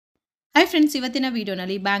Hi friends, ಇವತ್ತಿನ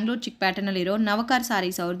ವಿಡಿಯೋನಲ್ಲಿ ಬ್ಯಾಂಗ್ಳೂರ್ ಚಿಕ್ಪೇಟನಲ್ಲಿರೋ ನವಕಾರ್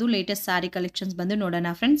ಸಾರೀಸ್ ಅವ್ರದ್ದು ಲೇಟೆಸ್ಟ್ ಸಾರಿ ಕಲೆಕ್ಷನ್ಸ್ ಬಂದು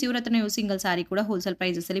ನೋಡೋಣ. ಫ್ರೆಂಡ್ಸ್, ಇವ್ರ ಹತ್ರ ನೀವು ಸಿಂಗಲ್ ಸಾರಿ ಕೂಡ ಹೋಲ್ಸೇಲ್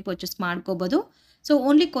ಪ್ರೈಸಸಲ್ಲಿ ಪರ್ಚೇಸ್ ಮಾಡ್ಕೋಬೋದು. ಸೊ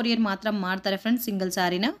ಓನ್ಲಿ ಕೊರಿಯರ್ ಮಾತ್ರ ಮಾಡ್ತಾರೆ ಫ್ರೆಂಡ್ಸ್ ಸಿಂಗಲ್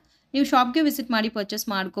ಸಾರಿನ. ನೀವು ಶಾಪ್ಗೆ ವಿಸಿಟ್ ಮಾಡಿ ಪರ್ಚೇಸ್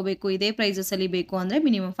ಮಾಡ್ಕೋಬೇಕು. ಇದೇ ಪ್ರೈಸಸಲ್ಲಿ ಬೇಕು ಅಂದರೆ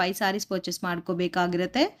ಮಿನಿಮಮ್ 5 ಸಾರೀಸ್ ಪರ್ಚೇಸ್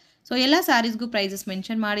ಮಾಡ್ಕೋಬೇಕಾಗಿರುತ್ತೆ. ಸೊ ಎಲ್ಲ ಸ್ಯಾರೀಸ್ಗೂ ಪ್ರೈಸಸ್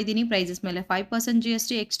ಮೆನ್ಷನ್ ಮಾಡಿದ್ದೀನಿ. ಪ್ರೈಸಸ್ ಮೇಲೆ 5%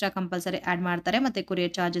 GST ಎಕ್ಸ್ಟ್ರಾ ಕಂಪಲ್ಸರಿ ಆ್ಯಡ್ ಮಾಡ್ತಾರೆ ಮತ್ತು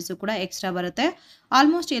ಕೊರಿಯರ್ ಚಾರ್ಜಸ್ಸು ಕೂಡ ಎಕ್ಸ್ಟ್ರಾ ಬರುತ್ತೆ.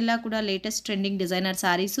 ಆಲ್ಮೋಸ್ಟ್ ಎಲ್ಲ ಕೂಡ ಲೇಟೆಸ್ಟ್ ಟ್ರೆಂಡಿಂಗ್ ಡಿಸೈನರ್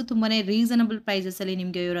ಸ್ಯಾರೀಸು ತುಂಬಾ ರೀಸನಬಲ್ ಪ್ರೈಸಸಲ್ಲಿ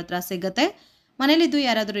ನಿಮಗೆ ಇವ್ರ ಹತ್ರ ಸಿಗುತ್ತೆ. ಮನೇಲಿದ್ದು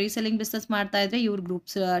ಯಾರಾದರೂ ರೀಸೆಲ್ಲಿಂಗ್ ಬಿಸ್ನೆಸ್ ಮಾಡ್ತಾ ಇದ್ದರೆ ಇವ್ರ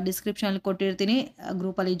ಗ್ರೂಪ್ಸ್ ಡಿಸ್ಕ್ರಿಪ್ಷನಲ್ಲಿ ಕೊಟ್ಟಿರ್ತೀನಿ.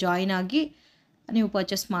 ಗ್ರೂಪಲ್ಲಿ ಜಾಯಿನ್ ಆಗಿ ನೀವು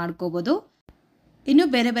ಪರ್ಚೇಸ್ ಮಾಡ್ಕೋಬೋದು. ಇನ್ನು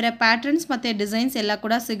ಬೇರೆ ಬೇರೆ ಪ್ಯಾಟರ್ನ್ಸ್ ಮತ್ತು ಡಿಸೈನ್ಸ್ ಎಲ್ಲ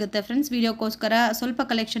ಕೂಡ ಸಿಗುತ್ತೆ ಫ್ರೆಂಡ್ಸ್. ವಿಡಿಯೋಕ್ಕೋಸ್ಕರ ಸ್ವಲ್ಪ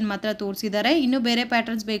ಕಲೆಕ್ಷನ್ ಮಾತ್ರ ತೋರಿಸಿದ್ದಾರೆ. ಇನ್ನು ಬೇರೆ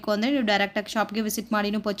ಪ್ಯಾಟರ್ನ್ಸ್ ಬೇಕು ಅಂದರೆ ನೀವು ಡೈರೆಕ್ಟಾಗಿ ಶಾಪ್ಗೆ ವಿಸಿಟ್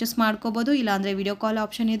ಮಾಡಿ ಪರ್ಚೇಸ್ ಮಾಡ್ಕೋಬೋದು. ಇಲ್ಲಾಂದರೆ ವಿಡಿಯೋ ಕಾಲ್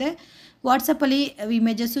ಆಪ್ಷನ್ ಇದೆ. ವಾಟ್ಸಪ್ಪಲ್ಲಿ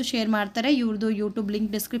ಇಮೇಜಸ್ಸು ಶೇರ್ ಮಾಡ್ತಾರೆ. ಇವ್ರದ್ದು ಯೂಟ್ಯೂಬ್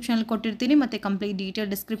ಲಿಂಕ್ ಡಿಸ್ಕ್ರಿಪ್ಷನಲ್ಲಿ ಕೊಟ್ಟಿರ್ತೀನಿ ಮತ್ತು ಕಂಪ್ಲೀಟ್ ಡೀಟೇಲ್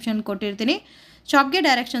ಡಿಸ್ಕ್ರಿಪ್ಷನ್ ಕೊಟ್ಟಿರ್ತೀನಿ. ಶಾಪ್ಗೆ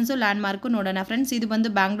ಡೈರೆಕ್ಷನ್ಸು ಲ್ಯಾಂಡ್ ಮಾರ್ಕು ನೋಡೋಣ ಫ್ರೆಂಡ್ಸ್. ಇದು ಬಂದು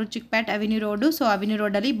Bangalore Chickpet avenue road. So avenue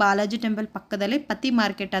ರೋಡಲ್ಲಿ ಬಾಲಾಜಿ ಟೆಂಪಲ್ ಪಕ್ಕದಲ್ಲಿ ಪತಿ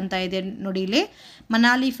ಮಾರ್ಕೆಟ್ ಅಂತ ಇದೆ ನೋಡಿ. ಇಲ್ಲಿ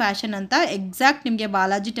ಮನಾಲಿ ಫ್ಯಾಷನ್ ಅಂತ ಎಕ್ಸಾಕ್ಟ್ ನಿಮಗೆ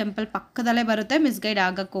ಬಾಲಾಜಿ ಟೆಂಪಲ್ ಪಕ್ಕದಲ್ಲೇ ಬರುತ್ತೆ. ಮಿಸ್ಗೈಡ್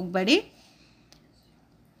ಆಗಕ್ಕೆ ಹೋಗಬೇಡಿ.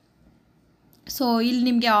 ಸೊ ಇಲ್ಲಿ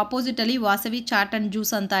ನಿಮಗೆ ಆಪೋಸಿಟಲ್ಲಿ ವಾಸವಿ ಚಾಟ್ ಆ್ಯಂಡ್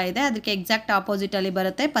ಜ್ಯೂಸ್ ಅಂತ ಇದೆ. ಅದಕ್ಕೆ ಎಕ್ಸಾಕ್ಟ್ ಆಪೋಸಿಟಲ್ಲಿ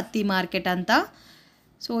ಬರುತ್ತೆ ಪತಿ ಮಾರ್ಕೆಟ್ ಅಂತ.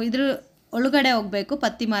 ಸೊ ಇದ್ರ ಒಳಗಡೆ ಹೋಗಬೇಕು.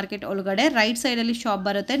 ಪತಿ ಮಾರ್ಕೆಟ್ ಒಳಗಡೆ ರೈಟ್ ಸೈಡಲ್ಲಿ ಶಾಪ್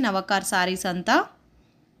ಬರುತ್ತೆ ನವಕಾರ್ ಸಾರೀಸ್ ಅಂತ.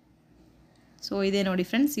 ಸೊ ಇದೆ ನೋಡಿ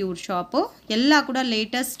ಫ್ರೆಂಡ್ಸ್ ಇವ್ರ ಶಾಪು. ಎಲ್ಲ ಕೂಡ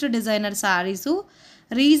latest designer saris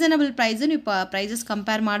reasonable price. ನೀವು ಪ್ರೈಸಸ್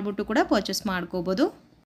ಕಂಪೇರ್ ಮಾಡಿಬಿಟ್ಟು ಕೂಡ ಪರ್ಚೇಸ್ ಮಾಡ್ಕೋಬೋದು.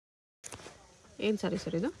 ಏನು ಸಾರಿ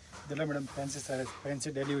ಸರ್ ಇದು? ಇದೆಲ್ಲ madam fancy saris,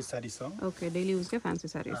 fancy daily use saris. Okay, daily ಯೂಸ್ಗೆ fancy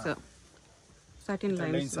saris. Satin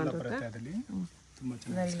lines ಬರುತ್ತೆ ಅದರಲ್ಲಿ. ತುಂಬಾ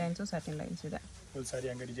ಚೆನ್ನಾಗಿ ಲೈನ್ಸು ಸ್ಯಾಟಿನ್ ಲೈನ್ಸ್ ಇದೆ. ಫುಲ್ ಸಾರಿ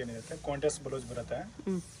ಹಂಗೆ ಡಿಸೈನ್ ಇರುತ್ತೆ. ಕಾಂಟ್ರಾಸ್ಟ್ ಬ್ಲೌಸ್ ಬರುತ್ತೆ.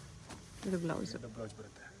 ಇದು ಬ್ಲೌಸ್. ಇದು ಬ್ಲೌಸ್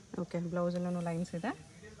ಬರುತ್ತೆ. ಓಕೆ, ಬ್ಲೌಸಲ್ಲೂ ಲೈನ್ಸ್ ಇದೆ.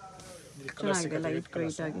 ಇಲ್ಲಿ ಕಲರ್ ಚೆನ್ನಾಗಿದೆ, ಲೈಟ್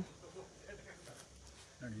ವೆಯ್ಟ್ ಆಗಿ.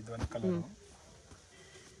 ನೋಡಿ ಇದು ಒಂದು colour.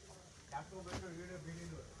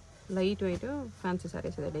 Light weight fancy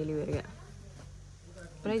saris ಇದೆ ಡೈಲಿ ವೇರ್ಗೆ.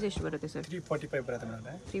 ಪ್ರೈಸ್ ಎಷ್ಟು ಬರುತ್ತೆ ಸರ್? 345 ಬರುತ್ತೆ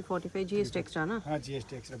ಮೇಡಮ್. 345 GST ಎಕ್ಸ್ಟ್ರಾನಾ? ಹಾಂ,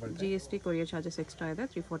 GST ಎಕ್ಸ್ಟ್ರಾ ಬರುತ್ತೆ. GST ಕೊರಿಯರ್ ಚಾರ್ಜಸ್ ಎಕ್ಸ್ಟ್ರಾ ಇದೆ.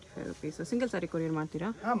 345 ರುಪೀಸ್. ಸಿಂಗಲ್ ಸಾರಿ ಕೊರಿಯರ್ ಮಾಡ್ತೀರಾ?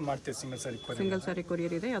 ಹಾಂ, ಮಾಡ್ತೀವಿ. ಸಿಂಗಲ್ ಸಾರಿ ಕೊರಿಯರ್. ಸಿಂಗಲ್ ಸಾರಿ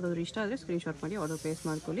ಕೊರಿಯರ್ ಇದೆ. ಯಾವುದಾದ್ರು ಇಷ್ಟ ಆದರೆ ಸ್ಕ್ರೀನ್ಶಾಟ್ ಮಾಡಿ ಆರ್ಡರ್ ಪ್ಲೇಸ್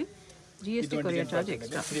ಮಾಡ್ಕೊಳ್ಳಿ. GST courier charge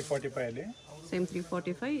extra. 345 ಅಲ್ಲಿ same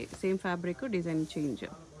 345. Same fabric, design change.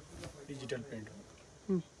 Digital print.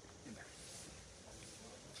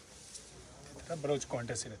 Blouse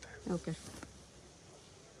contrast ಇರುತ್ತೆ. ಓಕೆ,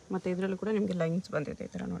 ಮತ್ತು ಇದರಲ್ಲೂ ಕೂಡ ನಿಮಗೆ ಲೈನ್ಸ್ ಬಂದಿದೆ ಈ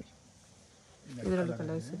ಥರ ನೋಡಿ. ಇದರಲ್ಲೂ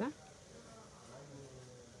ಕಲರ್ಸ್ ಇದೆ.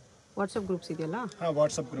 ವಾಟ್ಸಪ್ ಗ್ರೂಪ್ಸ್ ಇದೆಯಲ್ಲ, ಹಾಂ,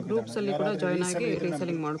 ವಾಟ್ಸಪ್ ಗ್ರೂಪ್ಸಲ್ಲಿ ಕೂಡ ಜಾಯ್ನ್ ಆಗಿ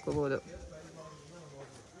ರೀಸೆಲ್ಲಿಂಗ್ ಮಾಡ್ಕೋಬೋದು.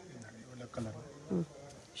 ಕಲರ್.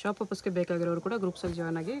 ಶಾಪ್ ಪರ್ಪಸ್ಗೆ ಬೇಕಾಗಿರೋರು ಕೂಡ ಗ್ರೂಪ್ಸಲ್ಲಿ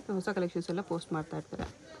ಜಾಯ್ನ್ ಆಗಿ ಹೊಸ ಕಲೆಕ್ಷನ್ಸ್ ಎಲ್ಲ ಪೋಸ್ಟ್ ಮಾಡ್ತಾ ಇರ್ತಾರೆ.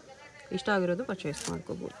 ಇಷ್ಟ ಆಗಿರೋದು ಪರ್ಚೇಸ್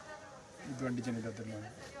ಮಾಡ್ಕೋಬೋದು. ಇದು ಒಂದು ಡಿಸೈನ್ ಇದೆ ಅದರಲ್ಲಿ.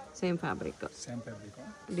 ಸೇಮ್ ಫ್ಯಾಬ್ರಿಕ್,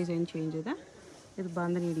 ಡಿಸೈನ್ ಚೇಂಜ್ ಇದೆ. ಇದು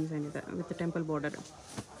ಬಾಂಧನಿ ಡಿಸೈನ್ ಇದೆ ವಿತ್ ಟೆಂಪಲ್ ಬಾರ್ಡರ್.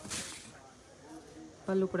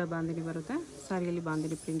 ಪಲ್ಲು ಕೂಡ ಬಾಂಧನಿ ಬರುತ್ತೆ. ಸಾರಿಯಲ್ಲಿ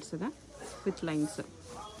ಬಾಂಧನಿ ಪ್ರಿಂಟ್ಸ್ ಇದೆ ವಿತ್ ಲೈನ್ಸ್.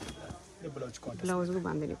 ಬ್ಲೌಸ್ಗೂ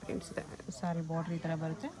ಬಾಂಧನಿ ಪ್ರಿಂಟ್ಸ್ ಇದೆ. ಸಾರಿ ಬಾರ್ಡರ್ ಈ ಥರ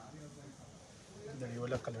ಬರುತ್ತೆ.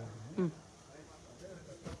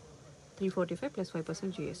 345 ಪ್ಲಸ್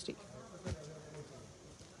 5% GST.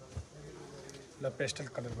 ಪೇಸ್ಟಲ್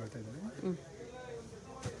ಕಲರ್ ಬರ್ತಾ ಇದೆ.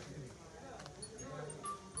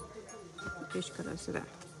 ಎಷ್ಟು ಕಲರ್ಸ್ ಇದೆ?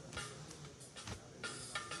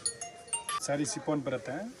 ಸಾರಿ ಸಿಫಾನ್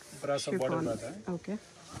ಬರುತ್ತೆ. ಬ್ರಾಸೋ ಬಾರ್ಡರ್ ಬರುತ್ತೆ. ಓಕೆ,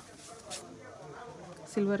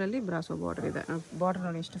 ಸಿಲ್ವರಲ್ಲಿ ಬ್ರಾಸೋ ಬಾರ್ಡರ್ ಇದೆ. ಬಾರ್ಡರ್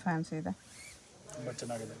ನೋಡಿ ಎಷ್ಟು ಫ್ಯಾನ್ಸಿ ಇದೆ. ತುಂಬ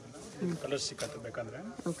ಚೆನ್ನಾಗಿದೆ. ಕಲರ್ ಸಿಕ್ಕತ್ತೆ ಬೇಕಂದ್ರೆ.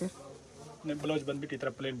 ಓಕೆ, ಬ್ಲೌಸ್ ಬಂದ್ಬಿಟ್ಟು ಈ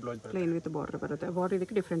ಥರ ಪ್ಲೇನ್ ಬ್ಲೌಸ್ ಬರುತ್ತೆ. ಪ್ಲೇನ್ ವಿತ್ ಬಾರ್ಡರ್ ಬರುತ್ತೆ. ಬಾರ್ಡರ್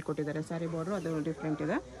ಇದಕ್ಕೆ ಡಿಫ್ರೆಂಟ್ ಕೊಟ್ಟಿದ್ದಾರೆ. ಸ್ಯಾರಿ ಬಾರ್ಡರ್ ಅದು ಡಿಫ್ರೆಂಟ್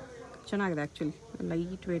ಇದೆ. ಚೆನ್ನಾಗಿದೆ ಆ್ಯಕ್ಚುಲಿ.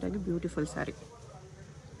 ಲೈಟ್ ವೆಯ್ಟ್ ಆಗಿ ಬ್ಯೂಟಿಫುಲ್ ಸ್ಯಾರಿ.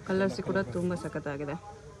 ಕಲರ್ಸ್ ಕೂಡ ತುಂಬ ಸಖತ್ತಾಗಿದೆ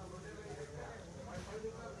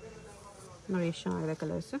ನೋಡಿ. ಎಷ್ಟು ಚೆನ್ನಾಗಿದೆ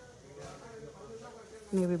colours.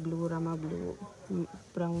 Navy blue, Rama blue,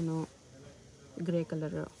 brown, grey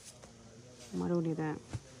colour, maroon ಇದೆ,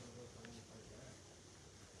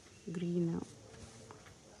 ಗ್ರೀನ್,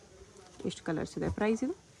 ಎಷ್ಟು ಕಲರ್ಸ್ ಇದೆ. ಪ್ರೈಸ್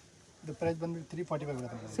ಇದು? ಇದು ಪ್ರೈಸ್ ಬಂದ್ಬಿಟ್ಟು 345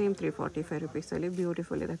 ಬರುತ್ತೆ. ಸೇಮ್ 345 ರುಪೀಸಲ್ಲಿ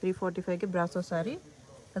ಬ್ಯೂಟಿಫುಲ್ ಇದೆ. 345ಗೆ ಬ್ರಾಸೋ ಸಾರಿ,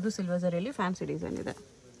 ಅದು ಸಿಲ್ವರ್ ಝರಿಯಲ್ಲಿ ಫ್ಯಾನ್ಸಿ ಡಿಸೈನ್ ಇದೆ.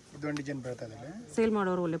 ಇದೊಂದು ಡಿಸೈನ್ ಬರುತ್ತೆ ಅದರಲ್ಲಿ. ಸೇಲ್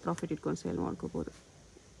ಮಾಡೋರು ಒಳ್ಳೆ ಪ್ರಾಫಿಟ್ ಇಟ್ಕೊಂಡು ಸೇಲ್ ಮಾಡ್ಕೋಬೋದು.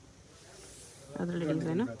 ಅದರಲ್ಲಿ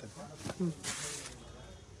ಡಿಸೈನು.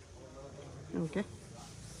 ಓಕೆ,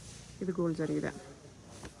 ಇದು ಗೋಲ್ಡ್ ಝರಿ ಇದೆ.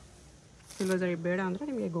 ಸಿಲ್ವರ್ ಝರಿ ಬೇಡ ಅಂದರೆ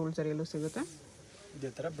ನಿಮಗೆ ಗೋಲ್ಡ್ ಝರಿಯಲ್ಲೂ ಸಿಗುತ್ತೆ. ಇದೇ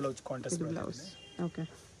ಥರ ಬ್ಲೌಸ್ ಕಾಂಟ್ರಾಸ್ಟ್. ಇದು ಬ್ಲೌಸ್. ಓಕೆ,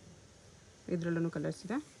 ಇದರಲ್ಲೂ ಕಲರ್ಸ್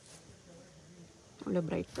ಇದೆ. ಒಳ್ಳೆ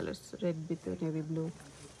bright colours. Red with navy blue,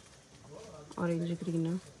 orange,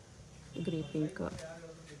 green, grey,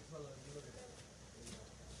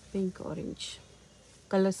 pink, orange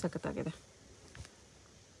colours ಸಖತ್ತಾಗಿದೆ.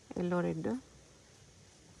 Yellow, red,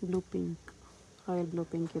 blue, pink, royal blue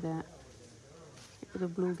pink ಇದೆ. ಇದು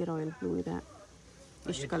ಬ್ಲೂಗೆ ರಾಯಲ್ ಬ್ಲೂ ಇದೆ.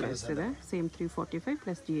 ಇಷ್ಟು ಕಲರ್ಸ್ ಇದೆ. Same 345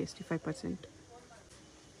 plus GST 5%.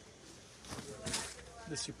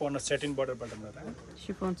 ಇದು ಶಿಫಾನ್ ಸ್ಯಾಟಿನ್ ಬಾರ್ಡರ್ ಬರುತ್ತೆ.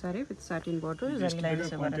 Chiffon sorry with satin border.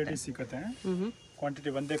 Quantity ಸಿಗುತ್ತೆ. Quantity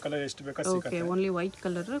ಒಂದೇ ಕಲರ್ ಎಷ್ಟು ಬೇಕಾ ಸಿಗುತ್ತೆ. Okay, only white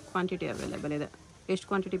colour quantity available ಇದೆ. ಎಷ್ಟು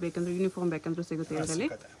ಕ್ವಾಂಟಿಟಿ ಬೇಕಂದ್ರೆ ಯೂನಿಫಾರ್ಮ್ ಬೇಕಂದ್ರೂ ಸಿಗುತ್ತೆ ಇದರಲ್ಲಿ.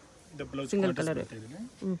 ಇದು blouse single colour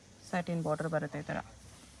satin border ಬರುತ್ತೆ ಈ ಥರ.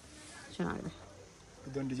 ಚೆನ್ನಾಗಿದೆ.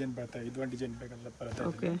 ಇದೊಂದು ಡಿಸೈನ್ ಬರುತ್ತೆ, ಇದೊಂದು ಡಿಸೈನ್ ಬೇಕಂದ್ರೆ ಬರುತ್ತೆ.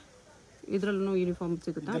 ಓಕೆ, ಇದರಲ್ಲೂ ಯೂನಿಫಾರ್ಮ್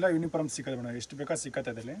ಸಿಗುತ್ತಾ? ಇದೆಲ್ಲ ಯೂನಿಫಾರ್ಮ್ ಸಿಗುತ್ತೆ ಮೇಡಮ್, ಎಷ್ಟು ಬೇಕಾ ಸಿಗುತ್ತೆ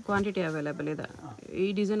ಅದರಲ್ಲಿ. ಕ್ವಾಂಟಿಟಿ ಅವೈಲೇಬಲ್ ಇದೆ. ಈ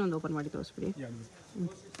ಡಿಸೈನ್ ಒಂದು ಓಪನ್ ಮಾಡಿ ತೋರಿಸ್ಬಿಡಿ.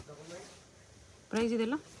 ಪ್ರೈಸ್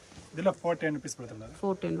ಇದೆಲ್ಲ? ಇದೆಲ್ಲ 410 rupees ಬರುತ್ತೆ madam.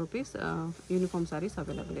 410 rupees uniform saris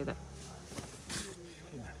available ಇದೆ.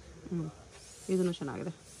 ಇದನ್ನು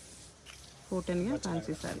ಚೆನ್ನಾಗಿದೆ. 410ಗೆ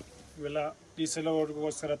ಫ್ಯಾನ್ಸಿ ಸ್ಯಾರಿ. ಇವೆಲ್ಲ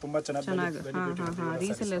ರೀಸೆಲ್ಲರ್ಗೋಸ್ಕರ ತುಂಬ ಚೆನ್ನಾಗಿ.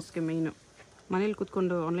 ರೀಸೆಲ್ಲರ್ಸ್ಗೆ ಮೇಯ್ನು. ಮನೇಲಿ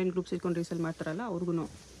ಕೂತ್ಕೊಂಡು ಆನ್ಲೈನ್ ಗ್ರೂಪ್ಸ್ ಇಟ್ಕೊಂಡು ರೀಸೆಲ್ ಮಾಡ್ತಾರಲ್ಲ ಅವ್ರಿಗೂ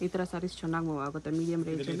ಈ ಥರ ಸಾರೀಸ್ ಚೆನ್ನಾಗಿ ಮೂವ್ ಆಗುತ್ತೆ. ಮೀಡಿಯಂ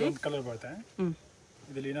ರೇಂಜಲ್ಲಿ ಕಲರ್ ಬರುತ್ತೆ.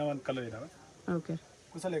 ಇದರಲ್ಲಿ ಇನ್ನೂ ಒಂದು ಕಲರ್ ಇದಾವೆ. Okay,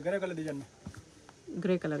 ಕುಸಲ grey colour design.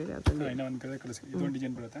 Grey colour ಇದೆ. ಇನ್ನೂ ಒಂದು ಗ್ರೇ ಕಲರ್ ಇದೊಂದು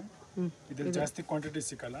ಡಿಸೈನ್ ಬರುತ್ತೆ. ಇದರಲ್ಲಿ ಜಾಸ್ತಿ ಕ್ವಾಂಟಿಟಿ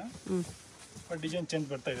ಸಿಕ್ಕಲ್ಲ, ಬಟ್ ಡಿಸೈನ್ ಚೇಂಜ್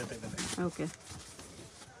ಬರ್ತಾ ಇರುತ್ತೆ ಇದರಲ್ಲಿ. Okay,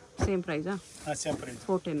 same ಪ್ರೈಸಾ? ಹಾಂ, ಸೇಮ್ ಪ್ರೈಸ್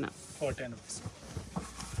 410 rupees.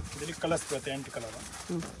 ಇದರಲ್ಲಿ ಕಲರ್ಸ್ ಬರುತ್ತೆ 8 ಕಲರ್.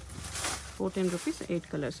 410 rupees 8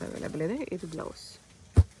 ಕಲರ್ಸ್ ಅವೈಲೇಬಲ್ ಇದೆ. ಇದು ಬ್ಲೌಸ್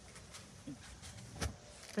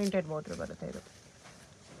ಪ್ರಿಂಟೆಡ್ ಬಾರ್ಡರ್ ಬರುತ್ತೆ. ಇದು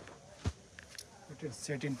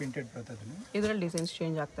ಸೆಟಿನ್ ಪ್ರಿಂಟೆಡ್ ಬರುತ್ತೆ. ಇದರಲ್ಲಿ ಡಿಸೈನ್ಸ್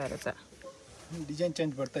ಚೇಂಜ್ ಆಗ್ತಾ ಇರುತ್ತೆ. ಡಿಸೈನ್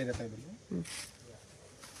ಚೇಂಜ್ ಬರ್ತಾ ಇರುತ್ತೆ ಇದರಲ್ಲಿ.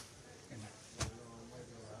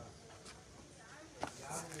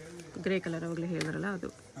 ಗ್ರೇ ಕಲರ್ ಅವಾಗಲೇ ಹೇಳಿದ್ರಲ್ಲ ಅದು.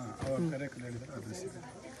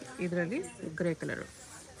 ಇದರಲ್ಲಿ ಗ್ರೇ ಕಲರು.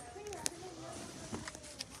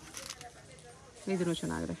 ಇದೂ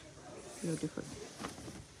ಚೆನ್ನಾಗಿದೆ, ಬ್ಯೂಟಿಫುಲ್.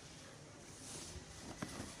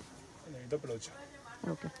 ಇದು ಬ್ಲೌಸ್.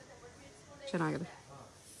 ಓಕೆ, ಚೆನ್ನಾಗಿದೆ.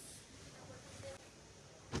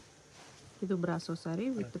 ಇದು brasso sorry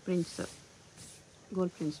with prints,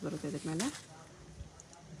 gold prints ಬರುತ್ತೆ ಇದಕ್ಕೆ ಮೇಲೆ.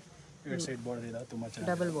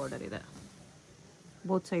 ಡಬಲ್ ಬಾರ್ಡರ್ ಇದೆ.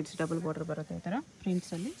 ಬೋತ್ ಸೈಡ್ಸ್ ಡಬಲ್ ಬಾರ್ಡರ್ ಬರುತ್ತೆ ಈ ಥರ.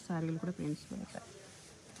 ಪ್ರಿಂಟ್ಸಲ್ಲಿ ಸಾರಿಗಳು ಕೂಡ ಪ್ರಿಂಟ್ಸ್ ಬರುತ್ತೆ.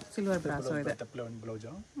 ಸಿಲ್ವರ್ ಬ್ರಾಸೋ ಇದೆ.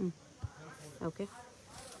 ಓಕೆ,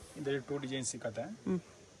 ಇದರಲ್ಲಿ 2 ಡಿಸೈನ್ ಸಿಕ್ಕತ್ತೆ.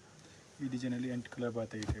 ಈ ಡಿಸೈನಲ್ಲಿ 8 ಕಲರ್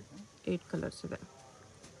ಬರುತ್ತೆ. ಈ ಟೈಪ್ 8 ಕಲರ್ಸ್ ಇದೆ.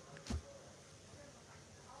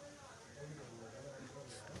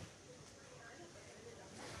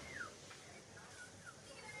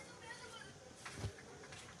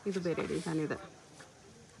 ಇದು ಬೇರೆ ಡಿಸೈನ್ ಇದೆ.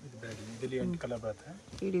 ಇದರಲ್ಲಿ 8 ಕಲರ್ ಬರುತ್ತೆ.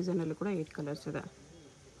 ಈ ಡಿಸೈನಲ್ಲಿ ಕೂಡ 8 ಕಲರ್ಸ್ ಇದೆ.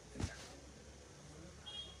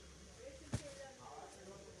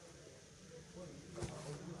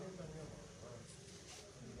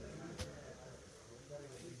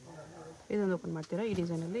 ಇದೊಂದು ಓಪನ್ ಮಾಡ್ತೀರಾ ಈ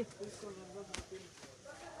ಡಿಸೈನಲ್ಲಿ?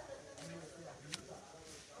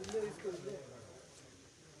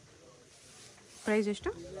 ಪ್ರೈಸ್ ಎಷ್ಟು?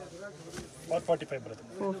 445 ಬರುತ್ತೆ.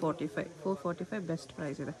 445 ಬೆಸ್ಟ್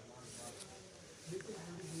ಪ್ರೈಸ್ ಇದೆ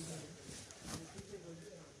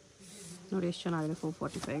ನೋಡಿ. ಎಷ್ಟು ಚೆನ್ನಾಗಿದೆ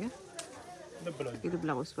 445ಗೆ. ಇದು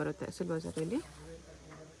ಬ್ಲೌಸ್ ಬರುತ್ತೆ ಸಿಲ್ವರ್ ಜರಿಯಲ್ಲಿ.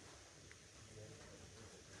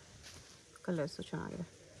 ಕಲರ್ಸು ಚೆನ್ನಾಗಿದೆ.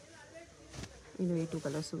 ಇನ್ನು ಈ 2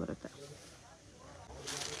 ಕಲರ್ಸು ಬರುತ್ತೆ.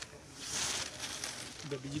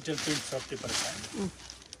 ಇದು ಡಿಜಿಟಲ್ ಪ್ರಿಂಟ್ ಸಾಫ್ಟ್ ಬರುತ್ತೆ.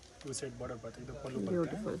 2 ಸೈಡ್ ಬಾರ್ಡರ್ ಬರುತ್ತೆ. ಇದು ಪಲ್ಲು ಬರುತ್ತೆ.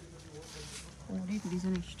 ಬ್ಯೂಟಿಫುಲ್ ನೋಡಿ,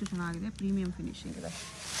 ಡಿಸೈನ್ ಎಷ್ಟು ಚೆನ್ನಾಗಿದೆ. ಪ್ರೀಮಿಯಂ ಫಿನಿಶಿಂಗ್ ಇದೆ,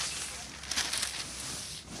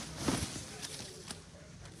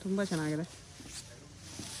 ತುಂಬ ಚೆನ್ನಾಗಿದೆ.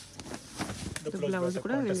 ಬ್ಲೌಸ್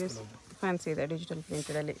ಕೂಡ ಫ್ಯಾನ್ಸಿ ಇದೆ, ಡಿಜಿಟಲ್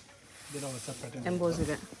ಪ್ರಿಂಟಲ್ಲಿ ಎಂಬೋಸ್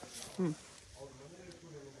ಇದೆ.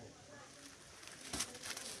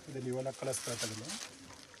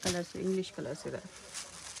 ಕಲರ್ಸ್ ಇಂಗ್ಲೀಷ್ ಕಲರ್ಸ್ ಇದೆ.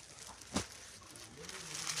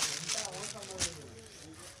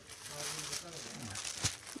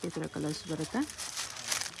 ಈ ಥರ ಕಲರ್ಸ್ ಬರುತ್ತೆ.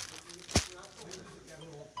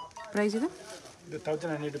 ಪ್ರೈಸ್ ಇದೆ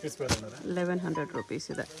 1100 rupees ಬರುತ್ತೆ. 1100 rupees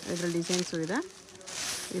ಇದೆ. ಇದರಲ್ಲಿ ಡಿಸೈನ್ಸು ಇದೆ.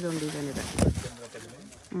 ಇದೊಂದು ಡಿಸೈನ್ ಇದೆ.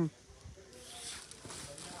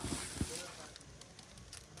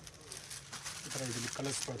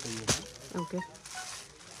 ಓಕೆ,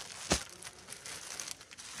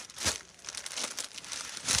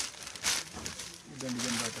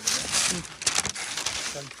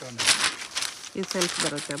 ಇದು ಸೆಲ್ಫ್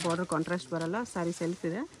ಬರುತ್ತೆ. ಬಾರ್ಡರ್ ಕಾಂಟ್ರಾಸ್ಟ್ ಬರಲ್ಲ, ಸ್ಯಾರಿ ಸೆಲ್ಫ್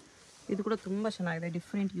ಇದೆ. ಇದು ಕೂಡ ತುಂಬ ಚೆನ್ನಾಗಿದೆ,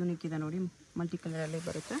 ಡಿಫ್ರೆಂಟ್ ಯೂನಿಕ್ ಇದೆ ನೋಡಿ. ಮಲ್ಟಿ ಕಲರಲ್ಲಿ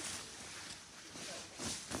ಬರುತ್ತೆ.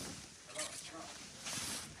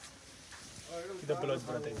 ಇದು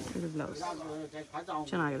ಬ್ಲೌಸ್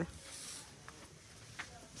ಚೆನ್ನಾಗಿದೆ.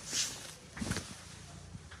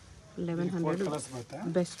 1100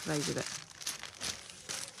 ಬೆಸ್ಟ್ ಪ್ರೈಸ್ ಇದೆ.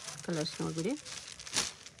 ಕಲರ್ಸ್ ನೋಡಿಬಿಡಿ.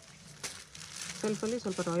 ಸೆಲ್ಫಲ್ಲಿ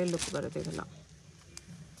ಸ್ವಲ್ಪ ರಾಯಲ್ ಲುಕ್ ಬರುತ್ತೆ ಇದೆಲ್ಲ.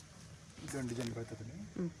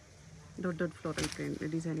 ದೊಡ್ಡ ದೊಡ್ಡ ಫ್ಲೋಟಲ್ ಪ್ರಿಂಟ್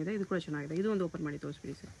ಡಿಸೈನ್ ಇದೆ. ಇದು ಕೂಡ ಚೆನ್ನಾಗಿದೆ. ಇದು ಒಂದು ಓಪನ್ ಮಾಡಿ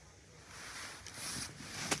ತೋರಿಸ್ಬಿಡಿ ಸರ್.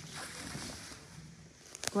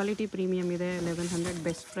 ಕ್ವಾಲಿಟಿ ಪ್ರೀಮಿಯಮ್ ಇದೆ. 1100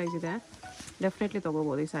 ಬೆಸ್ಟ್ ಪ್ರೈಸ್ ಇದೆ. ಡೆಫಿನೆಟ್ಲಿ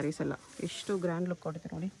ತೊಗೋಬೋದು ಈ ಸ್ಯಾರೀಸ್ ಎಲ್ಲ. ಎಷ್ಟು ಗ್ರ್ಯಾಂಡ್ ಲುಕ್ ಕೊಡುತ್ತೆ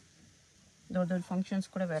ನೋಡಿ. ದೊಡ್ಡ ದೊಡ್ಡ ಫಂಕ್ಷನ್ಸ್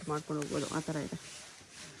ಕೂಡ ವೇರ್ ಮಾಡ್ಕೊಂಡು ಹೋಗ್ಬೋದು, ಆ ಥರ ಇದೆ.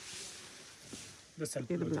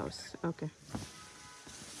 ಇದು ಬ್ಲೌಸ್. ಓಕೆ,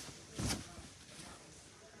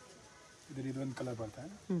 ಇದೊಂದು ಕಲರ್ ಬರುತ್ತೆ.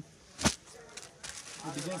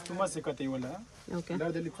 ಡಿಸೈನ್ಸ್ ತುಂಬಾ ಸಿಗುತ್ತೆ ಇವೆಲ್ಲ. ಓಕೆ,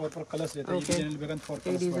 ಇದರಲ್ಲಿ 4 ಕಲರ್ಸ್ ಇದೆ. ಈ ಡಿಸೈನ್ ಅಲ್ಲಿ ಬೇಕಂತ 4 ಈ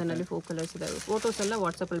ಕಲರ್ಸ್. ಡಿಸೈನಲ್ಲಿ 4 ಕಲರ್ಸ್ ಇದೆ. ಫೋಟೋಸ್ ಎಲ್ಲ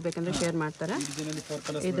ವಾಟ್ಸಪ್ಪಲ್ಲಿ ಬೇಕಂದ್ರೆ ಶೇರ್ ಮಾಡ್ತಾರೆ. ಈ ಡಿಸೈನ್ ಅಲ್ಲಿ 4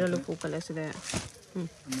 ಕಲರ್ಸ್. ಇದರಲ್ಲೂ 4 ಕಲರ್ಸ್ ಇದೆ.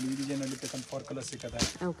 ಆಮೇಲೆ ಈ ಡಿಸೈನ್ ಅಲ್ಲಿ ಬೇಕಂತ 4 ಕಲರ್ಸ್ ಸಿಗುತ್ತೆ.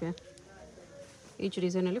 ಓಕೆ, ಈಚ್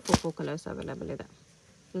ಡಿಸೈನಲ್ಲಿ 4 ಕಲರ್ಸ್ ಅವೈಲೇಬಲ್ ಇದೆ.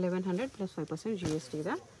 1100 ಪ್ಲಸ್ 5% GST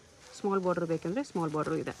ಇದೆ. ಸ್ಮಾಲ್ ಬಾರ್ಡರ್ ಬೇಕಂದರೆ ಸ್ಮಾಲ್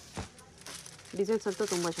ಬಾರ್ಡರ್ ಇದೆ. ಡಿಸೈನ್ಸ್ ಅಂತೂ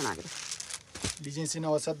ತುಂಬ ಚೆನ್ನಾಗಿದೆ. ಡಿಸೈನ್ಸ್ ಇನ್ನು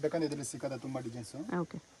ಹೊಸದು ಬೇಕಂದ್ರೆ ಇದರಲ್ಲಿ ಸಿಗುತ್ತೆ ತುಂಬ ಡಿಸೈನ್ಸ್.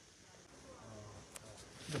 ಓಕೆ,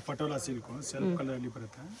 ಇದು ಪಟೋಲಾ ಸಿಲ್ಕ್ ಸೆಲ್ಫ್ ಕಲರ್ ಅಲ್ಲಿ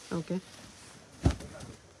ಬರುತ್ತೆ. ಓಕೆ,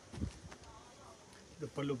 ಇದು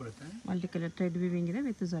ಪಲ್ಲು ಬರುತ್ತೆ. ಮಲ್ಟಿ ಕಲರ್ ಥ್ರೆಡ್ ವಿವಿಂಗ್ ಇದೆ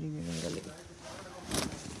ವಿತ್ ಝರಿ ವಿವಿಂಗ್ ಅಲ್ಲಿ.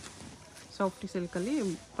 ಸಾಫ್ಟ್ ಸಿಲ್ಕಲ್ಲಿ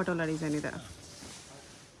ಪಟೋಲಾ ಡಿಸೈನ್ ಇದೆ.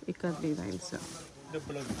 ಇಕ್ಕದ ಡಿಸೈನ್ಸ್. ಇದು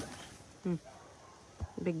ಬ್ಲೌಸ್ ಇದೆ.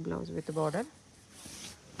 Big blouse with border.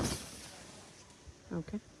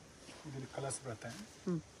 Okay, ಇದರಲ್ಲಿ ಕಲರ್ಸ್ ಬರುತ್ತೆ.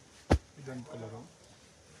 ಇದೊಂದು ಕಲರು,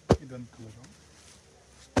 ಇದೊಂದು ಕಲರು,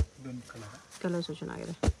 ಇದೊಂದು ಕಲರ್. ಕಲರ್ಸು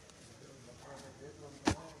ಚೆನ್ನಾಗಿದೆ.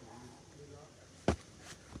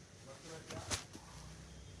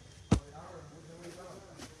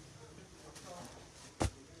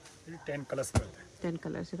 ಇದು 10 ಕಲರ್ಸ್ ಬರುತ್ತೆ. 10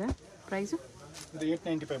 ಕಲರ್ಸ್ ಇದೆ. ಪ್ರೈಸು ಇದು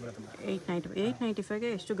 895 ಬರುತ್ತೆ. 895ಗೆ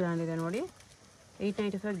ಎಷ್ಟು ಗ್ರ್ಯಾಂಡ್ ಇದೆ ನೋಡಿ.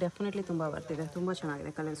 895 ಡೆಫಿನೆಟ್ಲಿ ತುಂಬ ಬರ್ತಿದೆ. ತುಂಬ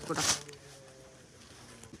ಚೆನ್ನಾಗಿದೆ ಕಲರ್ಸ್ ಕೂಡ.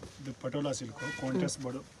 ಇದು ಪಟೋಲಾ ಸಿಲ್ಕು ಕಾಂಟ್ರಾಸ್ಟ್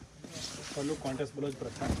ಪಲ್ಲು ಕಾಂಟ್ರಾಸ್ಟ್ ಬ್ಲೌಸ್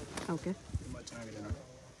ಬರುತ್ತೆ. ಓಕೆ, ತುಂಬ ಚೆನ್ನಾಗಿದೆ ನೋಡಿ.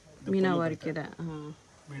 ಮೀನಾ ವರ್ಕ್ ಇದೆ. ಹಾಂ,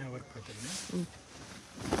 ಮೀನಾ ವರ್ಕ್ ಬರುತ್ತೆ ಇಲ್ಲಿ.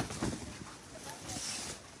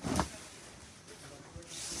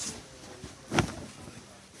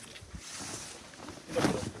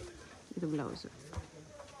 ಇದು ಬ್ಲೌಸ್.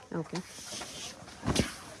 ಓಕೆ,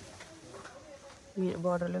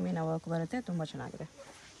 ಬಾರ್ಡ್ರಲ್ಲೂ ಮೀನಾ ವರ್ಕ್ ಬರುತ್ತೆ. ತುಂಬ ಚೆನ್ನಾಗಿದೆ.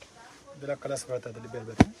 ಇದೆಲ್ಲ ಕಲರ್ಸ್ ಬರುತ್ತೆ ಅದರಲ್ಲಿ ಬೇರೆ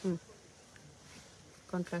ಬೇರೆ.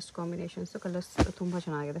 ಕಾಂಟ್ರಾಸ್ಟ್ ಕಾಂಬಿನೇಷನ್ಸು ಕಲರ್ಸ್ ತುಂಬ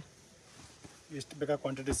ಚೆನ್ನಾಗಿದೆ. ಎಷ್ಟು ಬೇಕಾ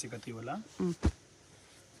ಕ್ವಾಂಟಿಟಿ ಸಿಗುತ್ತೆ ಇವೆಲ್ಲ.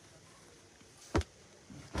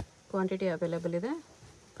 ಕ್ವಾಂಟಿಟಿ ಅವೈಲೇಬಲ್ ಇದೆ.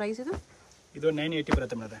 ಪ್ರೈಸ್ ಇದು 980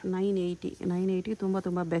 ಬರುತ್ತೆ ಮೇಡಮ್. 980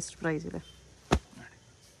 ತುಂಬ ಬೆಸ್ಟ್ ಪ್ರೈಸ್ ಇದೆ.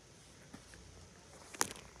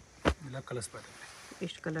 ಎಲ್ಲ ಕಲರ್ಸ್ ಬರುತ್ತೆ.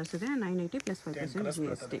 ಎಷ್ಟು ಕಲರ್ಸ್ ಇದೆ? 980 ಪ್ಲಸ್ 5%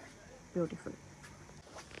 GST. ಬ್ಯೂಟಿಫುಲ್.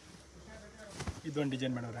 ಇದೊಂದು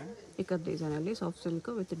ಡಿಸೈನ್ ಮಾಡಿದ್ರೆ ಇಕ್ಕದ ಡಿಸೈನಲ್ಲಿ soft silk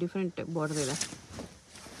with different border ಇದೆ.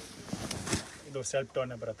 ಇದು ಸೆಲ್ಫ್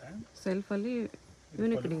ಟೋನ್ ಬರುತ್ತೆ. ಸೆಲ್ಫಲ್ಲಿ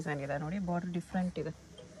ಯೂನಿಕ್ ಡಿಸೈನ್ ಇದೆ ನೋಡಿ. ಬಾರ್ಡರ್ ಡಿಫ್ರೆಂಟ್ ಇದೆ.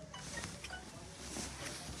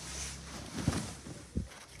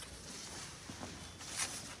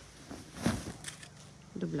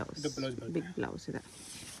 ಇದು ಬ್ಲೌಸ್. ಬಿಗ್ ಬ್ಲೌಸ್ ಇದೆ.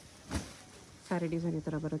 ಸ್ಯಾರಿ ಡಿಸೈನ್ ಈ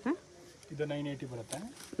ಥರ ಬರುತ್ತೆ. ಇದು 980 ಬರುತ್ತೆ.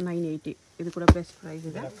 980 ಇದು ಕೂಡ ಬೆಸ್ಟ್ ಪ್ರೈಸ್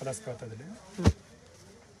ಇದೆ. ಕಲರ್ಸ್ ಬರುತ್ತೆ ಅದರಲ್ಲಿ.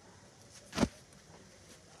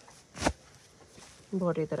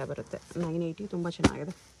 ಬಾರ್ಡರ್ ಈ ಥರ ಬರುತ್ತೆ. 980 ತುಂಬ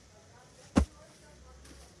ಚೆನ್ನಾಗಿದೆ.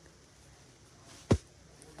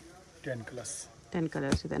 10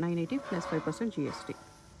 ಕಲರ್ಸ್ ಇದೆ. 980 ಪ್ಲಸ್ 5% GST.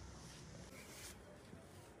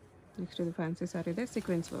 ನೆಕ್ಸ್ಟ್ ಇದು ಫ್ಯಾನ್ಸಿ ಸ್ಯಾರಿ ಇದೆ.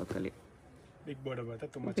 ಸೀಕ್ವೆನ್ಸ್ ವರ್ಕಲ್ಲಿ ಬಿಗ್ ಬಾರ್ಡರ್ ಬರುತ್ತೆ.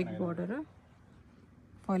 ತುಂಬ ಬಿಗ್ ಬಾರ್ಡರ್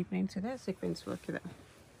ಫಾಯಿಲ್ ಪ್ರಿಂಟ್ಸ್ ಇದೆ. ಸೀಕ್ವೆನ್ಸ್ ವರ್ಕ್ ಇದೆ.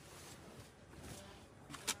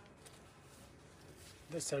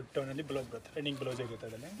 ಇದು ಸೆಲ್ಫ್ ಟೋನಲ್ಲಿ ಬ್ಲೌಸ್ ಬರುತ್ತೆ. ರನ್ನಿಂಗ್ ಬ್ಲೌಸ್ ಇರುತ್ತೆ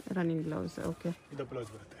ಅದರಲ್ಲಿ. Running blouse. ಓಕೆ, ಇದು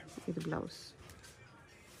ಬ್ಲೌಸ್ ಬರುತ್ತೆ. ಇದು ಬ್ಲೌಸ್.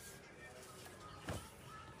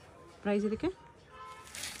 ಪ್ರೈಸ್ ಇದಕ್ಕೆ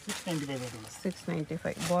 695 ಬರುತ್ತೆ.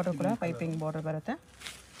 695. ಬಾರ್ಡರ್ ಕೂಡ ಪೈಪಿಂಗ್ ಬಾರ್ಡರ್ ಬರುತ್ತೆ.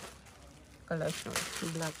 ಕಲರ್ಸ್ ನೋಡಿ.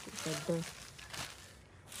 ಬ್ಲ್ಯಾಕ್, ರೆಡ್,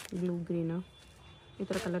 ಬ್ಲೂ, ಗ್ರೀನು ಈ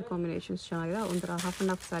ಥರ ಕಲರ್ ಕಾಂಬಿನೇಷನ್ಸ್ ಚೆನ್ನಾಗಿದೆ. ಒಂಥರ half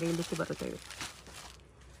and half sari look ಬರುತ್ತೆ ಇದು.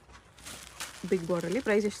 ಬಿಗ್ ಬಾರ್ಡ್ರಲ್ಲಿ.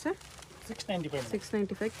 ಪ್ರೈಸ್ ಎಷ್ಟು ಸರ್?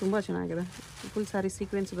 695. ತುಂಬ ಚೆನ್ನಾಗಿದೆ. ಫುಲ್ ಸ್ಯಾರಿ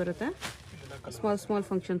ಸೀಕ್ವೆನ್ಸ್ ಬರುತ್ತೆ. ಸ್ಮಾಲ್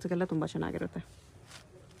ಫಂಕ್ಷನ್ಸ್ಗೆಲ್ಲ ತುಂಬ ಚೆನ್ನಾಗಿರುತ್ತೆ.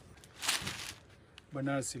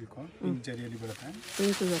 ಬನಾರಸ್ ಸಿಲ್ಕು ಪಿಂಕ್ ಜರಿಯಲ್ಲಿ ಬರುತ್ತೆ.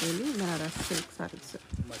 ಪಿಂಕ್ ಜರಿಯಲ್ಲಿ ಬನಾರಸ್ ಸಿಲ್ಕ್ ಸ್ಯಾರೀಸ್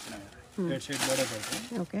ತುಂಬ ಚೆನ್ನಾಗಿದೆ. ರೆಡ್ ಶೇಡ್ ಬಾರ್ಡರ್ ಬರುತ್ತೆ.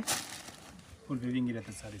 ಓಕೆ, ಫುಲ್ ವಿವಿಂಗ್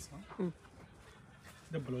ಇರುತ್ತೆ ಸ್ಯಾರೀಸು.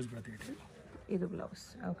 ಇದು ಬ್ಲೌಸ್ ಬರುತ್ತೆ. ಇದು ಬ್ಲೌಸ್.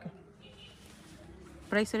 ಓಕೆ,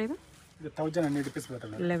 ಪ್ರೈಸ್ ಸರ್ ಇದು 1100 rupees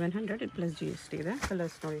ಬರುತ್ತೆ. 1100 ಪ್ಲಸ್ GST ಇದೆ.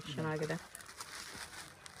 ಕಲರ್ಸ್ ನೋಡಿ ಚೆನ್ನಾಗಿದೆ.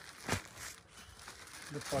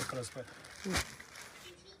 ಇದು 4 ಕಲರ್ಸ್ ಬರುತ್ತೆ.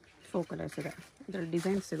 4 ಕಲರ್ಸ್ ಇದೆ. ಇದರಲ್ಲಿ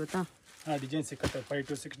ಡಿಸೈನ್ಸ್ ಸಿಗುತ್ತಾ? ಹಾಂ, ಡಿಸೈನ್ ಸಿಗುತ್ತೆ. 5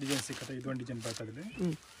 to 6 ಡಿಸೈನ್ ಸಿಗುತ್ತೆ. ಇದೊಂದು ಡಿಸೈನ್ ಬರುತ್ತೆ ಅದರಲ್ಲಿ.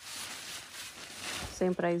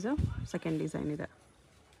 Same price. ಸೆಕೆಂಡ್ ಡಿಸೈನ್ ಇದೆ.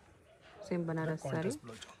 Same Banaras sari.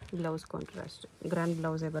 Blouse contrast grand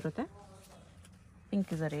ಬ್ಲೌಸೇ ಬರುತ್ತೆ.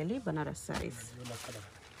 ಪಿಂಕ್ ಜರಿಯಲ್ಲಿ ಬನಾರಸ್ ಸ್ಯಾರೀಸ್.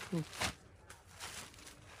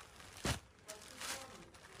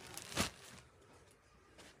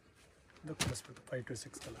 ಇದು ಕಲರ್ಸ್ ಬರುತ್ತೆ. 5 to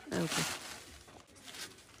 6 ಕಲರ್. ಓಕೆ,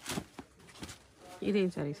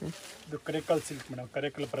 ಇದೇನು ಸಾರಿ ಸರ್? ಇದು ಕರೆಕಲ್ ಸಿಲ್ಕ್ ಮೇಡಮ್,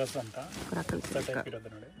 ಕರೆಕಲ್ ಪ್ರಸ್ ಅಂತ ಕ್ರಾಕಲ್ ಟೈಪ್ ಇರೋದು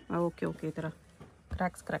ನೋಡಿ. ಓಕೆ ಓಕೆ, ಈ ಥರ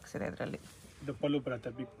ಕ್ರ್ಯಾಕ್ಸ್ ಇದೆ ಅದರಲ್ಲಿ. ಇದು ಪಲ್ಲು ಬರುತ್ತೆ,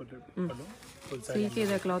 ಬಿಗ್ ಪಲ್ಲು ಫುಲ್ ಸಾರಿ. ಸಿಲ್ಕ್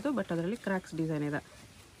ಇದೆ ಕ್ಲಾತು, ಬಟ್ ಅದರಲ್ಲಿ ಕ್ರ್ಯಾಕ್ಸ್ ಡಿಸೈನ್ ಇದೆ.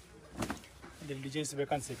 ಇಲ್ಲಿ ಡಿಸೈನ್ಸ್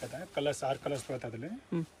ಬೇಕಂತ ಸಿಕ್ಕತ್ತೆ. ಕಲರ್ಸ್ 6 ಕಲರ್ಸ್ ಬರುತ್ತೆ ಅದರಲ್ಲಿ.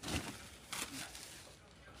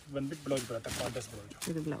 ಬಂದ್ಬಿಟ್ಟು ಬ್ಲೌಸ್ ಬರುತ್ತೆ, ಕಾಂಟ್ರಾಸ್ಟ್ ಬ್ಲೌಸ್.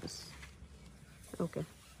 ಇದು ಬ್ಲೌಸ್. ಓಕೆ,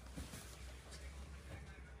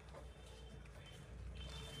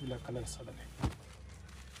 ಇಲ್ಲ ಕಲರ್ಸ್ ಅದರಲ್ಲಿ.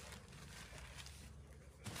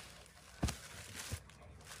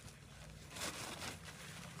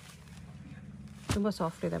 ತುಂಬ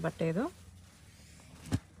ಸಾಫ್ಟ್ ಇದೆ ಬಟ್ಟೆ. ಇದು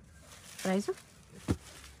ಪ್ರೈಸು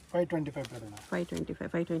 525 ಬರುತ್ತೆ.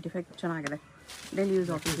 525 ಚೆನ್ನಾಗಿದೆ. Daily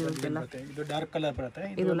use office ಯೂಸ್ಗೆಲ್ಲ. ಇದು ಡಾರ್ಕ್ ಕಲರ್ ಬರುತ್ತೆ,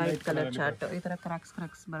 ಇದು ಲೈಟ್ ಕಲರ್ ಚಾರ್ಟ್. ಈ ಥರ ಕ್ರಾಕ್ಸ್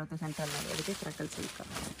ಬರುತ್ತೆ ಸೆಂಟ್ರಲ್ಲಿ, ಅದಕ್ಕೆ ಕ್ರಾಕಲ್ ಸಿಲ್ಕ್.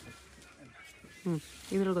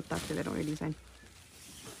 ಇದ್ರಲ್ಲಿ ಗೊತ್ತಾಗ್ತಿದೆ ನೋಡಿ ಡಿಸೈನ್.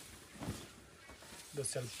 ಇದು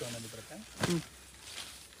ಸೆಲ್ಫ್ ಟೋನಲ್ಲಿ ಬರುತ್ತೆ.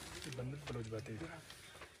 ಇದು ಬಂದ್ಬಿಟ್ಟು ಬ್ಲೌಸ್ ಬರುತ್ತೆ.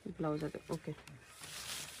 ಇದು ಬ್ಲೌಸ್ ಅದು. ಓಕೆ,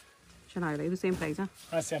 ಚೆನ್ನಾಗಿದೆ. ಇದು ಸೇಮ್ ಪ್ರೈಸಾ?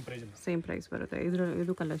 ಹಾಂ, ಸೇಮ್ ಪ್ರೈಸ್. ಸೇಮ್ ಪ್ರೈಸ್ ಬರುತ್ತೆ.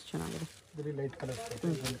 ಇದು ಕಲರ್ಸ್ ಚೆನ್ನಾಗಿದೆ. ಇದರಲ್ಲಿ ಲೈಟ್ ಕಲರ್ ಬರುತ್ತೆ.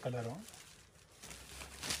 ಇದೊಂದು ಕಲರು,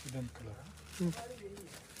 ಇದೊಂದು ಕಲರು.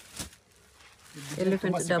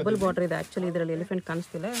 ಎಲಿಫೆಂಟ್ ಡಬಲ್ ಬಾರ್ಡರ್ ಇದೆ. ಆ್ಯಕ್ಚುಲಿ ಇದರಲ್ಲಿ ಎಲಿಫೆಂಟ್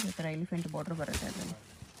ಕಾಣಿಸ್ತಿಲ್ಲ, ಈ ಥರ ಎಲಿಫೆಂಟ್ ಬಾರ್ಡರ್ ಬರುತ್ತೆ ಅದರಲ್ಲಿ.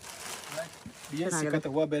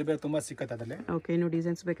 ಹೂವು ಬೇರೆ ಬೇರೆ ತುಂಬ ಸಿಕ್ಕತ್ತೆ ಅದರಲ್ಲಿ. ಓಕೆ, ಇನ್ನು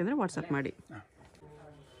ಡಿಸೈನ್ಸ್ ಬೇಕಂದರೆ ವಾಟ್ಸಪ್ ಮಾಡಿ.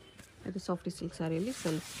 ಇದು softy silk ಸಾರಿಯಲ್ಲಿ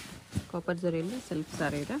self, copper ಜರಿಯಲ್ಲಿ self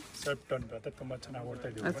ಸಾರಿ ಇದೆ. ಸೆಲ್ಫ್ ಟೋನ್ ಬರುತ್ತೆ, ತುಂಬ ಚೆನ್ನಾಗಿ ಓಡ್ತಾ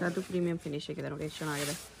ಇದೆ. ಅದು ಪ್ರೀಮಿಯಂ ಫಿನಿಶಿಂಗ್ ಇದೆ ನೋಡಿ, ಎಷ್ಟು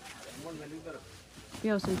ಚೆನ್ನಾಗಿದೆ.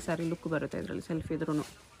 ಯಾವ ಸಿಲ್ಕ್ ಸಾರಿ ಲುಕ್ ಬರುತ್ತೆ ಇದರಲ್ಲಿ, ಸೆಲ್ಫ್ ಇದ್ರೂ.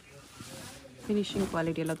 ಫಿನಿಶಿಂಗ್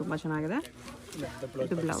ಕ್ವಾಲಿಟಿ ಎಲ್ಲ ತುಂಬ ಚೆನ್ನಾಗಿದೆ.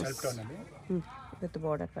 ಇದು ಬ್ಲೌಸ್. ವಿತ್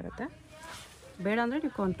ಬಾರ್ಡರ್ ಬರುತ್ತೆ. ಬೇಡ ಅಂದರೆ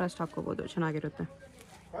ನೀವು ಕಾಂಟ್ರಾಸ್ಟ್ ಹಾಕ್ಕೋಬೋದು, ಚೆನ್ನಾಗಿರುತ್ತೆ.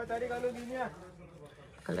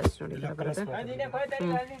 ಕಲರ್ಸ್ ನೋಡಿ ಈ ಥರ ಬರುತ್ತೆ.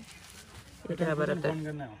 ಈ ಥರ ಬರುತ್ತೆ.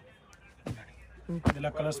 ಎಲ್ಲ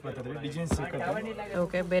ಕಲರ್ಸ್ ಬರ್ತದೆ, ಡಿಸೈನ್ಸ್ ಸಿಕ್ಕತ್ತೆ.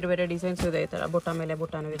 ಓಕೆ, ಬೇರೆ ಬೇರೆ ಡಿಸೈನ್ಸ್ ಇದೆ. ಈ ಥರ ಬುಟ್ಟ ಮೇಲೆ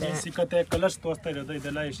ಬುಟ್ಟಾನು ಇದೆ ಸಿಕ್ಕತ್ತೆ. ಕಲರ್ಸ್ ತೋರಿಸ್ತಾ ಇರೋದು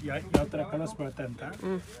ಇದೆಲ್ಲ ಯಾವ ಥರ ಕಲರ್ಸ್ ಬರುತ್ತೆ ಅಂತ.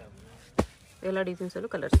 ಎಲ್ಲ ಡಿಸೈನ್ಸಲ್ಲೂ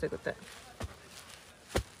ಕಲರ್ಸ್ ಸಿಗುತ್ತೆ.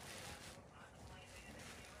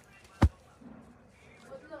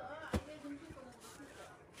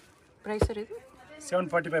 ಪ್ರೈಸ್ ಸರ್ ಇದು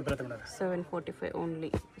 745 ಬರುತ್ತೆ ಮೇಡಮ್. 745 ಓನ್ಲಿ.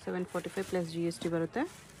 745 ಪ್ಲಸ್ GST ಬರುತ್ತೆ.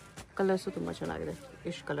 ಕಲರ್ಸು ತುಂಬ ಚೆನ್ನಾಗಿದೆ.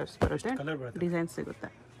 ಎಷ್ಟು ಕಲರ್ಸ್ ಬರುತ್ತೆ, ಡಿಸೈನ್ಸ್ ಸಿಗುತ್ತೆ.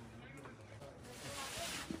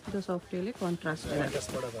 ಇದು ಸಾಫ್ಟಿಯಲ್ಲಿ ಕಾಂಟ್ರಾಸ್ಟ್ ಇದೆ.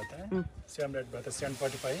 ಸೇಮ್ ರೇಟ್ ಬರುತ್ತೆ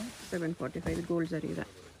 745. ಗೋಲ್ಡ್ ಜರಿ ಇದೆ.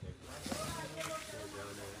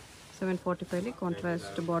 745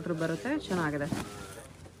 ಕಾಂಟ್ರಾಸ್ಟ್ ಬಾರ್ಡರ್ ಬರುತ್ತೆ, ಚೆನ್ನಾಗಿದೆ.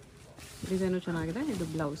 ಡಿಸೈನು ಚೆನ್ನಾಗಿದೆ. ಇದು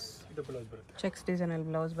ಬ್ಲೌಸ್. ಇದು ಬ್ಲೌಸ್ ಬರುತ್ತೆ, ಚೆಕ್ಸ್ ಡಿಸೈನಲ್ಲಿ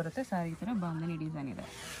ಬ್ಲೌಸ್ ಬರುತ್ತೆ. ಸಾರಿ ಥರ ಬಾಂಧನಿ ಡಿಸೈನ್ ಇದೆ.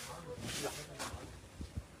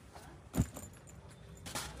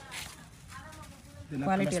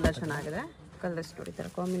 ಕ್ವಾಲಿಟಿ ಎಲ್ಲ ಚೆನ್ನಾಗಿದೆ. ಕಲರ್ಸ್ ನೋಡಿ, ಥರ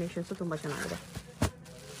ಕಾಂಬಿನೇಷನ್ಸು ತುಂಬ ಚೆನ್ನಾಗಿದೆ.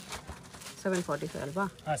 745 ಅಲ್ವಾ?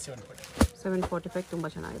 ಹಾಂ, 740. 745 ತುಂಬ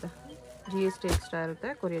ಚೆನ್ನಾಗಿದೆ. GST ಎಕ್ಸ್ಟ್ರಾ ಇರುತ್ತೆ,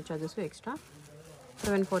 courier charges extra.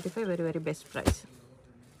 745 very very best price.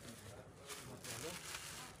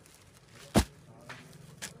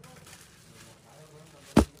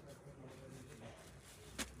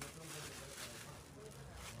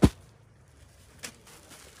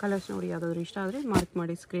 Colours ನೋಡಿ, ಯಾವುದಾದ್ರು ಇಷ್ಟ ಆದರೆ ಮಾರ್ಕ್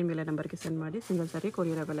ಮಾಡಿ ಸ್ಕ್ರೀನ್ ಮೇಲೆ ನಂಬರ್ಗೆ ಸೆಂಡ್ ಮಾಡಿ. ಸಿಂಗಲ್ ಸಾರಿ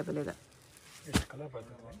ಕೊರಿಯರ್ ಅವೈಲೇಬಲ್ ಇದೆ. ಎಷ್ಟು ಕಲರ್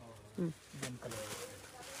ಬರ್ತದೆ?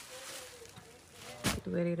 ಇದು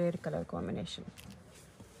very rare colour combination.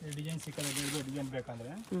 Design ಸಿಕ್ಕಲ್ಲ, ಡಿಸೈನ್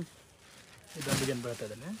ಬೇಕಂದರೆ ಇದೊಂದು ಡಿಸೈನ್ ಬರುತ್ತೆ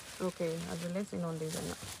ಅದರಲ್ಲಿ. ಓಕೆ, ಅದರಲ್ಲೇ ಇನ್ನೊಂದು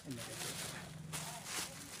ಡಿಸೈನ್.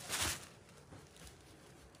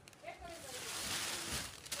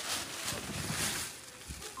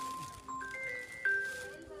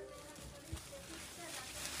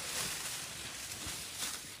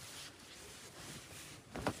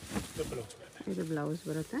 ಇದು ಬ್ಲೌಸ್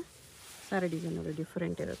ಬರುತ್ತೆ. ಸಾರಿ ಡಿಸೈನ್ ಅದು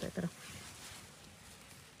ಡಿಫ್ರೆಂಟ್ ಇರುತ್ತೆ.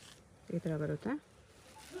 ಈ ಥರ ಬರುತ್ತೆ,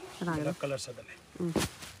 ಚೆನ್ನಾಗಿದೆ. ಕಲರ್ಸ್ ಅದರಲ್ಲಿ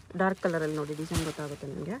ಡಾರ್ಕ್ ಕಲರಲ್ಲಿ ನೋಡಿ ಡಿಸೈನ್ ಗೊತ್ತಾಗುತ್ತೆ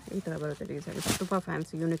ನಿಮಗೆ. ಈ ಥರ ಬರುತ್ತೆ ಡಿಸೈನ್. ತುಂಬ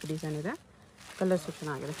ಫ್ಯಾನ್ಸಿ ಯೂನಿಕ್ ಡಿಸೈನ್ ಇದೆ. ಕಲರ್ಸು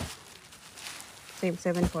ಚೆನ್ನಾಗಿದೆ. ಸೇಮ್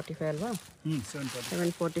 745 ಅಲ್ವಾ?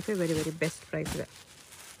 745 ವೆರಿ ವೆರಿ ಬೆಸ್ಟ್ ಪ್ರೈಸ್ ಇದೆ.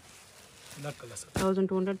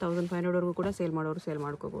 1200 1500ವರೆಗೂ ಕೂಡ ಸೇಲ್ ಮಾಡೋರು ಸೇಲ್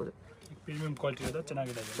ಮಾಡ್ಕೋಬೋದು. ಪ್ರೀಮಿಯಂ ಕ್ವಾಲಿಟಿ ಇದೆ,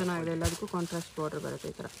 ಚೆನ್ನಾಗಿದೆ. ಎಲ್ಲದಕ್ಕೂ ಕಾಂಟ್ರಾಸ್ಟ್ ಬಾರ್ಡರ್ ಬರುತ್ತೆ.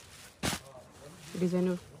 ಈ ಥರ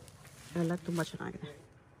ಡಿಸೈನು ಎಲ್ಲ ತುಂಬ ಚೆನ್ನಾಗಿದೆ.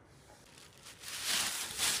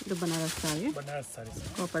 ಇದು ಬನಾರಸ್ ಸಾರಿ,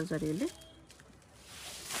 ಕಾಪರ್ ಸಾರಿಯಲ್ಲಿ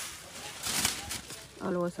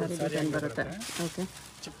ಆಲ್ ಓವರ್ ಸಾರಿ ಡಿಸೈನ್ ಬರುತ್ತೆ. ಓಕೆ,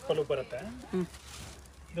 ಚಿಕ್ಕ ಪಲ್ಲು ಬರುತ್ತೆ.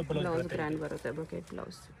 ಬ್ಲೌಸ್ ಗ್ರ್ಯಾಂಡ್ ಬರುತ್ತೆ. Brocade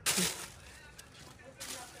blouse.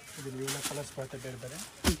 ಇದೆಲ್ಲ ಕಲರ್ಸ್ ಬರುತ್ತೆ ಬೇರೆ ಬೇರೆ.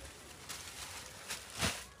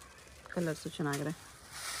 ಕಲರ್ಸು ಚೆನ್ನಾಗಿದೆ.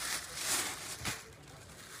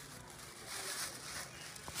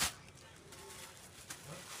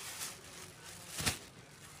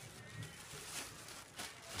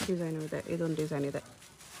 ಡಿಸೈನು ಇದೆ. ಇದೊಂದು ಡಿಸೈನ್ ಇದೆ.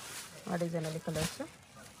 ಆ ಡಿಸೈನಲ್ಲಿ ಕಲರ್ಸು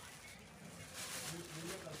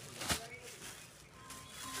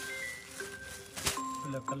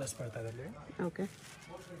ಎಲ್ಲ ಕಲರ್ಸ್ ಬರ್ತಾ ಇದೆ. ಓಕೆ,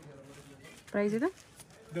 ಪ್ರೈಸ್ ಇದೆ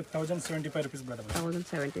ಇದು 1075 rupees ಮೇಡಮ್.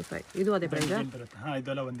 1075. ಇದು ಅದೇ ಪ್ರೈಸಾ? ಬರುತ್ತೆ. ಹಾಂ,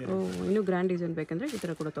 ಇದೆಲ್ಲ ಒಂದೇ. ಇನ್ನೂ ಗ್ರ್ಯಾಂಡ್ ಡಿಸೈನ್ ಬೇಕಂದರೆ ಈ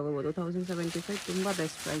ಥರ ಕೂಡ ತೊಗೋಬೋದು. 1075 ತುಂಬ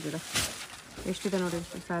ಬೆಸ್ಟ್ ಪ್ರೈಸ್ ಇದೆ. ಎಷ್ಟಿದೆ ನೋಡಿ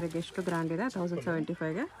ಸ್ಯಾರಿಗೆ, ಎಷ್ಟು ಗ್ರ್ಯಾಂಡ್ ಇದೆ.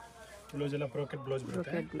 1075ಗೆ ಬ್ಲೌಸ್ ಎಲ್ಲ ಬ್ರೋಕೆಟ್ ಬ್ಲೌಸ್ ಬರುತ್ತೆ.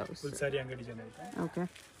 ಬ್ರೋಕೆಟ್ ಬ್ಲೌಸ್, ಫುಲ್ ಸ್ಯಾರಿ ಅಂಗಡಿ ಡಿಸೈನ್ ಐತೆ. ಓಕೆ,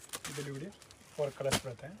 ಇದರಲ್ಲಿ ಬಿಡಿ 4 ಕಲರ್ಸ್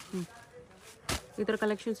ಬರುತ್ತೆ. ಈ ಥರ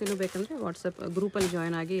ಕಲೆಕ್ಷನ್ಸ್ ಇನ್ನೂ ಬೇಕಂದರೆ ವಾಟ್ಸಪ್ ಗ್ರೂಪಲ್ಲಿ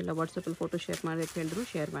ಜಾಯ್ನ್ ಆಗಿ, ಇಲ್ಲ ವಾಟ್ಸಪ್ಪಲ್ಲಿ ಫೋಟೋ ಶೇರ್ ಮಾಡಿ ಅಂತ ಹೇಳಿದ್ರು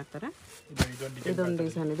ಶೇರ್ ಮಾಡ್ತಾರೆ. ಇದೊಂದು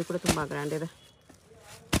ಡಿಸೈನ್, ಇದು ಕೂಡ ತುಂಬ ಗ್ರ್ಯಾಂಡ್ ಇದೆ,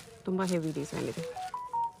 ತುಂಬ ಹೆವಿ ಡಿಸೈನ್ ಇದೆ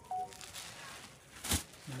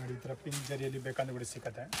ನೋಡಿ. ಈ ಥರ ಪಿಂಕ್ ಜರಿಯಲ್ಲಿ ಬೇಕಂದ್ರೆ ಕೂಡ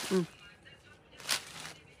ಸಿಕ್ಕತ್ತೆ.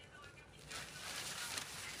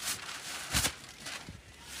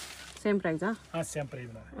 ಸೇಮ್ ಪ್ರೈಸಾ? ಹಾಂ, ಸೇಮ್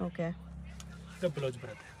ಪ್ರೈಸ್. ಓಕೆ, ಇದು ಬ್ಲೌಸ್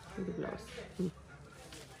ಬರುತ್ತೆ. ಇದು ಬ್ಲೌಸ್.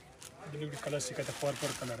 ಇದರಲ್ಲಿ ಕಲರ್ ಸಿಕ್ಕತ್ತೆ,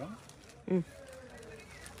 4 ಕಲರು.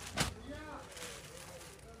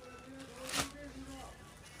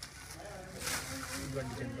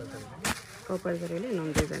 ಡಿಸೈನ್ ಬರ್ತದೆ. ಕಾಪರ್ ಜರಿಯಲ್ಲಿ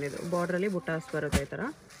ಇನ್ನೊಂದು ಡಿಸೈನ್, ಇದು ಬಾರ್ಡ್ರಲ್ಲಿ ಬುಟ್ಟಾಸ್ ಬರುತ್ತೆ ಈ ಥರ.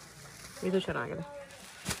 ಇದು ಚೆನ್ನಾಗಿದೆ.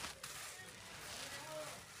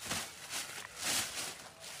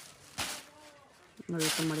 ನೋಡಿ,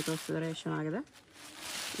 ಮಾಡಿ ತೋರಿಸಿದ್ರೆ ಎಷ್ಟು ಚೆನ್ನಾಗಿದೆ.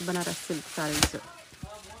 ಬನಾರಸ್ ಸಿಲ್ಕ್ ಸ್ಯಾರೀಸ್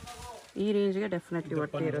ಈ ರೇಂಜ್ಗೆ ಡೆಫಿನೆಟ್ಲಿ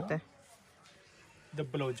ಒಟ್ಟು ಇರುತ್ತೆ.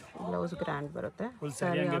 ಬ್ಲೌಸ್ ಗ್ರ್ಯಾಂಡ್ ಬರುತ್ತೆ,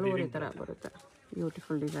 ಸ್ಯಾರಿ ಆಲ್ ಓವರ್ ಈ ಥರ ಬರುತ್ತೆ.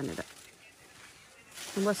 ಬ್ಯೂಟಿಫುಲ್ ಡಿಸೈನ್ ಇದೆ,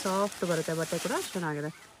 ತುಂಬ ಸಾಫ್ಟ್ ಬರುತ್ತೆ, ಬಟ್ಟೆ ಕೂಡ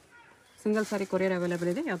ಚೆನ್ನಾಗಿದೆ. ಸಿಂಗಲ್ ಸಾರಿ ಕೊರಿಯರ್ ಅವೈಲೇಬಲ್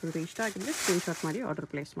ಇದೆ. ಯಾವುದಾದ್ರು ಇಷ್ಟ ಆಗಿದ್ರೆ ಸ್ಕ್ರೀನ್ಶಾಟ್ ಮಾಡಿ ಆರ್ಡರ್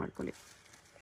ಪ್ಲೇಸ್ ಮಾಡ್ಕೊಳ್ಳಿ.